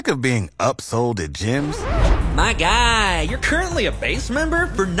of being upsold at gyms? My guy, you're currently a base member?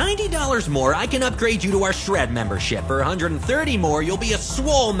 For $90 more, I can upgrade you to our Shred membership. For $130 more, you'll be a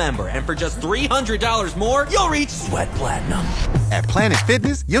Swole member. And for just $300 more, you'll reach Sweat Platinum. At Planet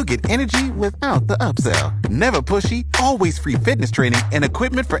Fitness, you'll get energy without the upsell. Never pushy, always free fitness training and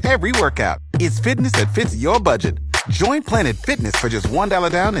equipment for every workout. It's fitness that fits your budget. Join Planet Fitness for just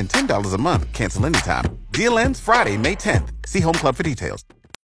 $1 down and $10 a month. Cancel anytime. Deal ends Friday, May 10th. See Home Club for details.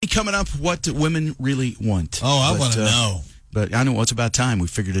 Coming up, what women really want. Oh, I want to know. But I know it's about time. We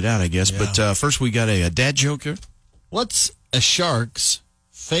figured it out, I guess. Yeah. But first, we got a dad joke here. What's a shark's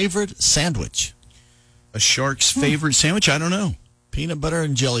favorite sandwich? A shark's favorite sandwich? I don't know. Peanut butter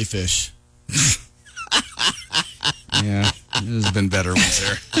and jellyfish. Yeah, there's been better ones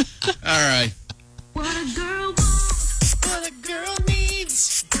there. All right. What a girl wants, What a girl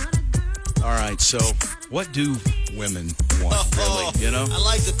needs. All right, so what do women want, really, you know? I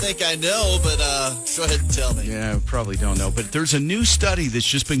like to think I know, but go ahead and tell me. Yeah, probably don't know. But there's a new study that's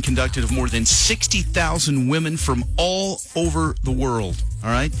just been conducted of more than 60,000 women from all over the world, all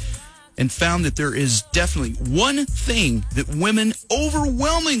right? And found that there is definitely one thing that women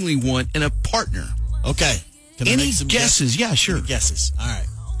overwhelmingly want in a partner. Okay. Can I Any make some guesses? Yeah, sure. Any guesses. All right.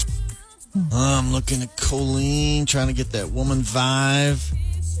 I'm looking at Colleen, trying to get that woman vibe.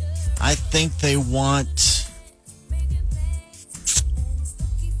 I think they want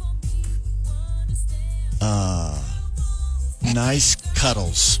nice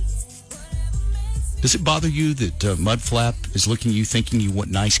cuddles. Does it bother you that Mudflap is looking at you thinking you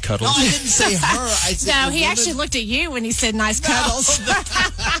want nice cuddles? No, I didn't say her. I said No, the he woman. actually looked at you when he said nice cuddles.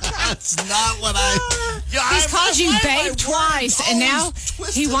 That's not what I. Yeah, He's called you why am I babe twice, words and now always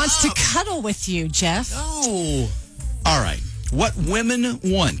twisted he wants up? to cuddle with you, Jeff. No. All right. What women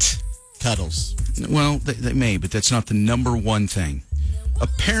want? Cuddles. Well, they may, but that's not the number one thing.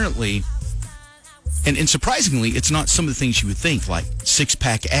 Apparently, and surprisingly, it's not some of the things you would think, like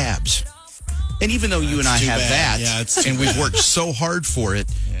six-pack abs. And even though you and I too have bad. that, Yeah, it's too and we've bad. worked so hard for it,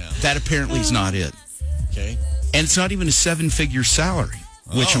 that apparently is not it. Okay. And it's not even a seven-figure salary,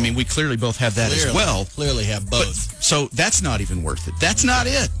 which, I mean, we clearly both have that as well. Clearly have But, both. so that's not even worth it. That's not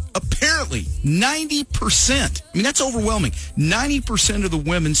it. Apparently, 90%, I mean, that's overwhelming. 90% of the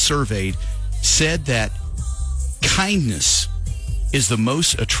women surveyed said that kindness is the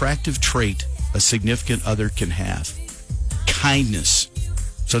most attractive trait a significant other can have. Kindness.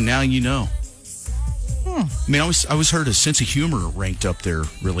 So now you know. I mean, I always heard a sense of humor ranked up there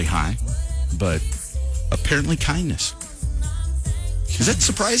really high, but apparently kindness. Is that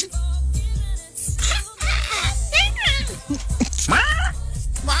surprising?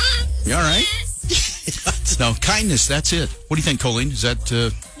 You all right? No, kindness, that's it. What do you think, Colleen? Is that...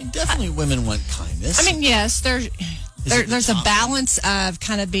 Definitely women want kindness. I mean, yes, there's a top? balance of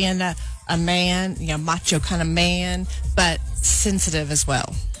kind of being a man, macho kind of man, but sensitive as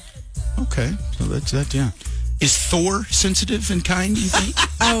well. Okay, so that's that, yeah. Is Thor sensitive and kind, you think?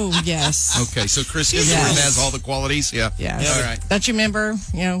 Oh, yes. Okay, so Chris Hemsworth Yes. has all the qualities? Yeah. Yes. All right. Don't you remember,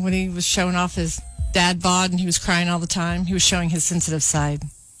 when he was showing off his dad bod and he was crying all the time? He was showing his sensitive side.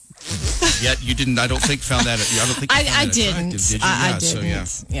 Yet you didn't, I don't think, found that, I don't think you found I that didn't. attractive, did you? I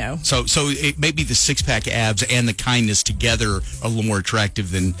didn't. didn't. So it maybe the six-pack abs and the kindness together are a little more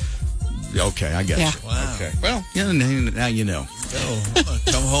attractive than... Okay, I get Yeah. you. Wow. Okay. Well, yeah, now you know. Oh, I'm gonna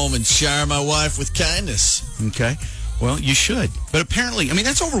come home and shower my wife with kindness. Okay. Well, you should. But apparently, I mean,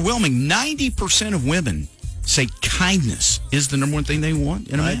 that's overwhelming. 90% of women say kindness is the number one thing they want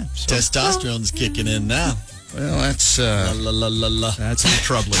in a My man. So, testosterone's kicking in now. well, that's La la la la. that's a little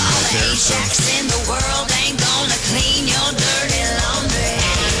troubling right there. So. in the world ain't gonna clean your dirty laundry.